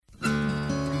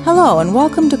Hello and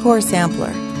welcome to Core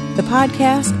Sampler, the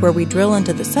podcast where we drill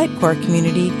into the Sitecore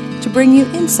community to bring you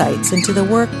insights into the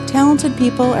work talented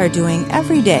people are doing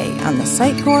every day on the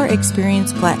Sitecore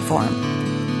Experience platform.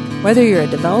 Whether you're a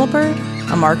developer,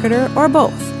 a marketer, or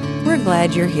both, we're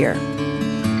glad you're here.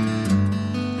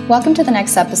 Welcome to the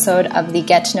next episode of the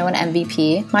Get to Know an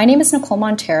MVP. My name is Nicole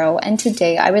Montero, and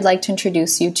today I would like to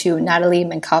introduce you to Natalie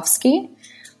Mankowski.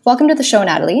 Welcome to the show,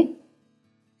 Natalie.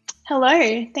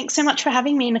 Hello. Thanks so much for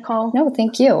having me, Nicole. No,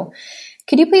 thank you.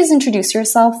 Could you please introduce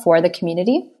yourself for the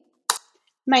community?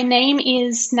 My name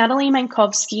is Natalie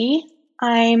Mankowski.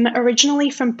 I'm originally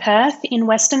from Perth in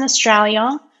Western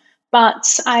Australia,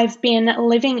 but I've been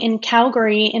living in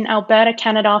Calgary in Alberta,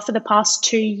 Canada for the past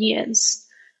 2 years.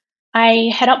 I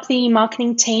head up the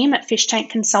marketing team at Fish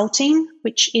Tank Consulting,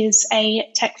 which is a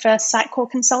tech-first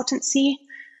Sitecore consultancy.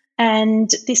 And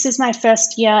this is my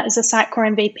first year as a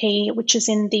Sitecore MVP, which is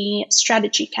in the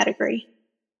strategy category.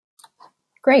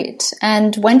 Great.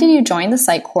 And when did you join the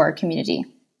Sitecore community?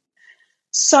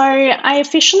 So I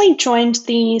officially joined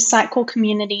the Sitecore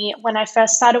community when I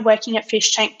first started working at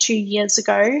Fish Tank 2 years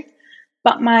ago.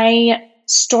 But my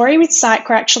story with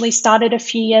Sitecore actually started a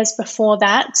few years before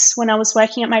that when I was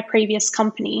working at my previous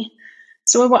company.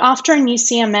 So we were after a new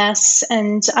CMS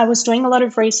and I was doing a lot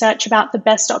of research about the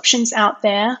best options out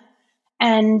there.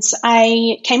 And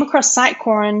I came across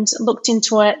Sitecore and looked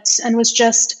into it and was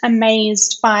just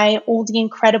amazed by all the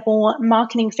incredible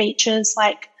marketing features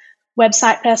like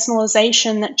website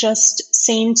personalization that just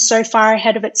seemed so far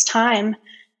ahead of its time.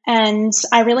 And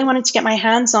I really wanted to get my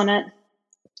hands on it.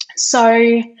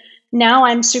 So now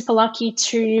I'm super lucky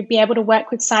to be able to work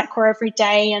with Sitecore every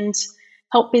day and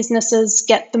help businesses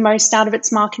get the most out of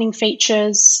its marketing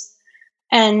features.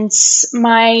 And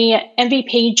my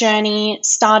MVP journey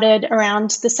started around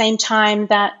the same time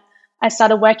that I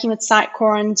started working with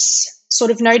Sitecore and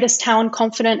sort of noticed how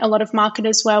unconfident a lot of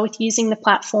marketers were with using the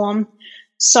platform.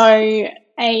 So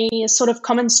a sort of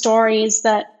common story is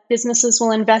that businesses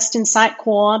will invest in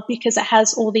Sitecore because it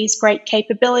has all these great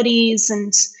capabilities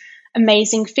and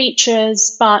amazing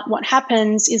features. But what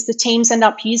happens is the teams end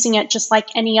up using it just like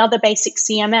any other basic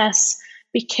CMS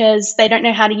because they don't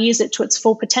know how to use it to its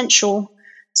full potential.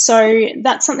 So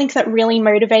that's something that really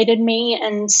motivated me,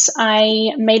 and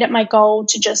I made it my goal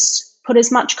to just put as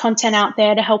much content out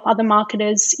there to help other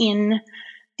marketers in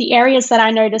the areas that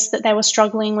I noticed that they were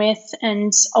struggling with,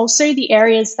 and also the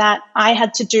areas that I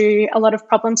had to do a lot of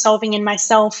problem solving in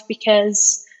myself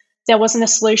because there wasn't a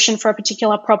solution for a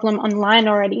particular problem online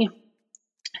already.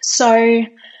 So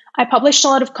I published a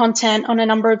lot of content on a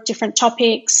number of different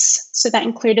topics. So that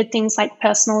included things like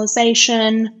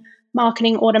personalization,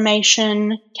 marketing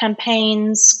automation,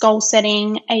 campaigns, goal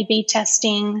setting, A/B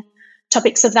testing,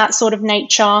 topics of that sort of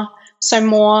nature. So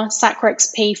more Sitecore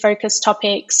XP focused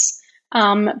topics.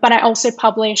 But I also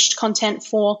published content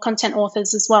for content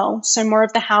authors as well. So more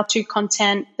of the how-to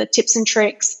content, the tips and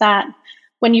tricks that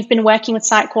when you've been working with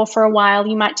Sitecore for a while,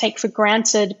 you might take for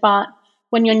granted. But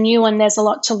when you're new and there's a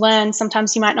lot to learn,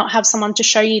 sometimes you might not have someone to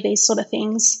show you these sort of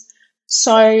things.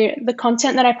 So the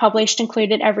content that I published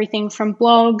included everything from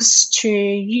blogs to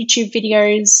YouTube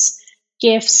videos,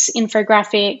 GIFs,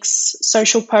 infographics,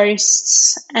 social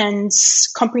posts, and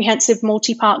comprehensive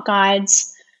multi-part guides.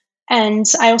 And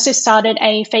I also started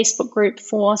a Facebook group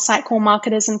for Sitecore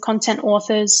marketers and content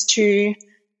authors to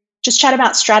just chat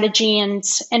about strategy and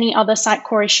any other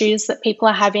Sitecore issues that people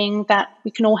are having that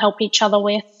we can all help each other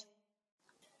with.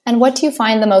 And what do you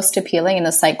find the most appealing in the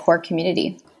Sitecore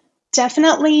community?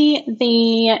 Definitely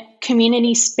the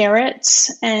community spirit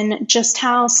and just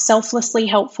how selflessly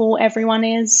helpful everyone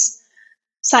is.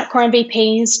 Sitecore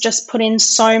MVPs just put in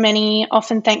so many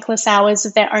often thankless hours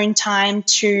of their own time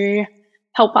to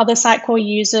help other Sitecore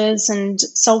users and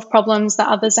solve problems that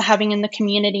others are having in the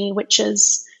community, which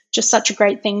is just such a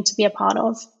great thing to be a part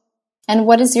of. And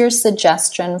what is your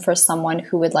suggestion for someone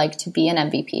who would like to be an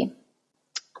MVP?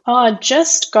 Oh,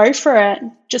 just go for it.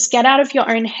 Just get out of your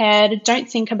own head. Don't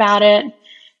think about it.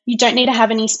 You don't need to have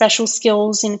any special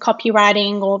skills in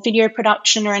copywriting or video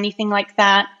production or anything like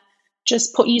that.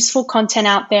 Just put useful content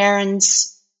out there and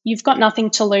you've got nothing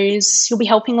to lose. You'll be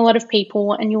helping a lot of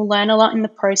people and you'll learn a lot in the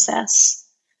process.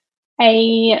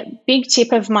 A big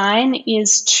tip of mine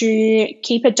is to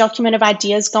keep a document of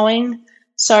ideas going.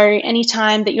 So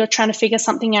anytime that you're trying to figure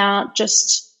something out,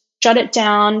 just jot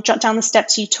down the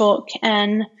steps you took,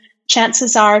 and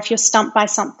chances are if you're stumped by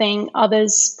something,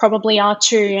 others probably are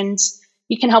too, and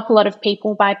you can help a lot of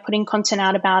people by putting content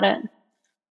out about it.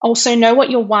 Also know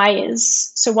what your why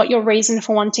is, so what your reason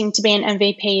for wanting to be an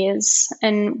MVP is,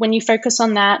 and when you focus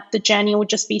on that, the journey will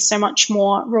just be so much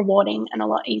more rewarding and a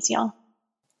lot easier.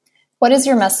 What is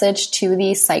your message to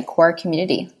the Sitecore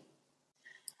community?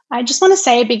 I just want to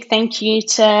say a big thank you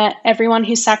to everyone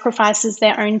who sacrifices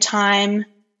their own time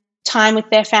with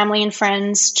their family and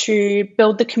friends to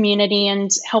build the community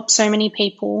and help so many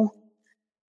people.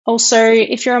 Also,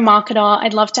 if you're a marketer,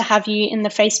 I'd love to have you in the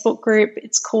Facebook group.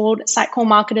 It's called Sitecore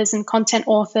Marketers and Content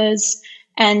Authors,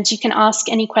 and you can ask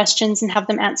any questions and have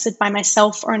them answered by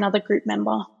myself or another group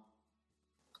member.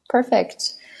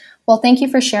 Perfect. Well, thank you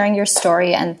for sharing your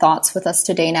story and thoughts with us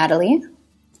today, Natalie.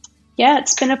 Yeah,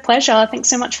 it's been a pleasure. Thanks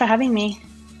so much for having me.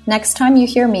 Next time you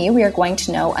hear me, we are going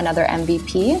to know another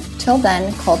MVP. Till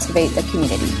then, cultivate the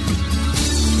community.